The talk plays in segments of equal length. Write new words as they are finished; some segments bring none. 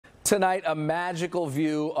Tonight, a magical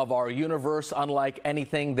view of our universe unlike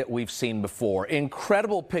anything that we've seen before.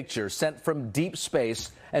 Incredible pictures sent from deep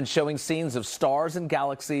space and showing scenes of stars and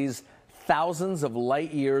galaxies thousands of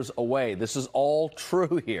light years away. This is all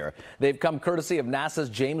true here. They've come courtesy of NASA's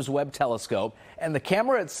James Webb telescope, and the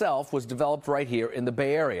camera itself was developed right here in the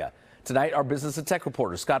Bay Area. Tonight, our business and tech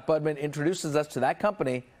reporter Scott Budman introduces us to that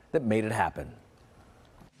company that made it happen.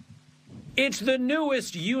 It's the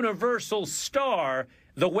newest universal star.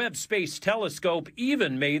 The Webb Space Telescope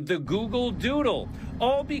even made the Google Doodle,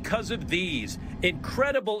 all because of these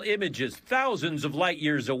incredible images thousands of light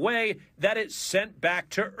years away that it sent back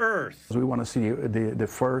to Earth. We want to see the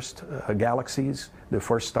first galaxies, the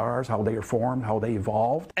first stars, how they are formed, how they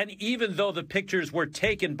evolved. And even though the pictures were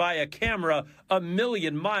taken by a camera a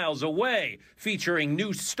million miles away, featuring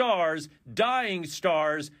new stars, dying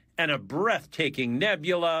stars, and a breathtaking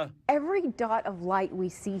nebula. Every dot of light we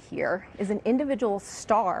see here is an individual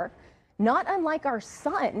star, not unlike our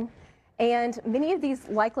sun, and many of these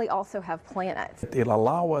likely also have planets. It'll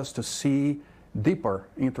allow us to see deeper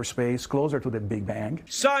into space, closer to the Big Bang.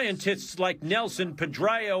 Scientists like Nelson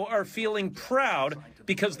Pedrayo are feeling proud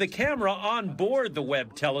because the camera on board the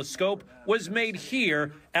Webb telescope was made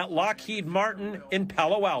here at Lockheed Martin in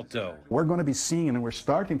Palo Alto. We're going to be seeing, and we're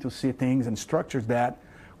starting to see things and structures that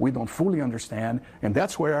we don't fully understand, and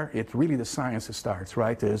that's where the science starts,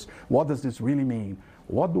 right? Is what does this really mean?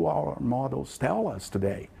 What do our models tell us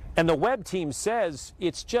today? And the Webb team says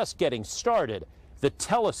it's just getting started. The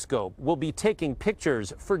telescope will be taking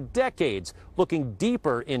pictures for decades, looking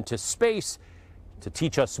deeper into space to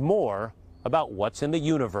teach us more about what's in the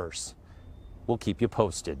universe. We'll keep you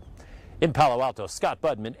posted. In Palo Alto, Scott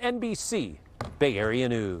Budman, NBC, Bay Area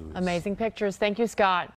News. Amazing pictures. Thank you, Scott.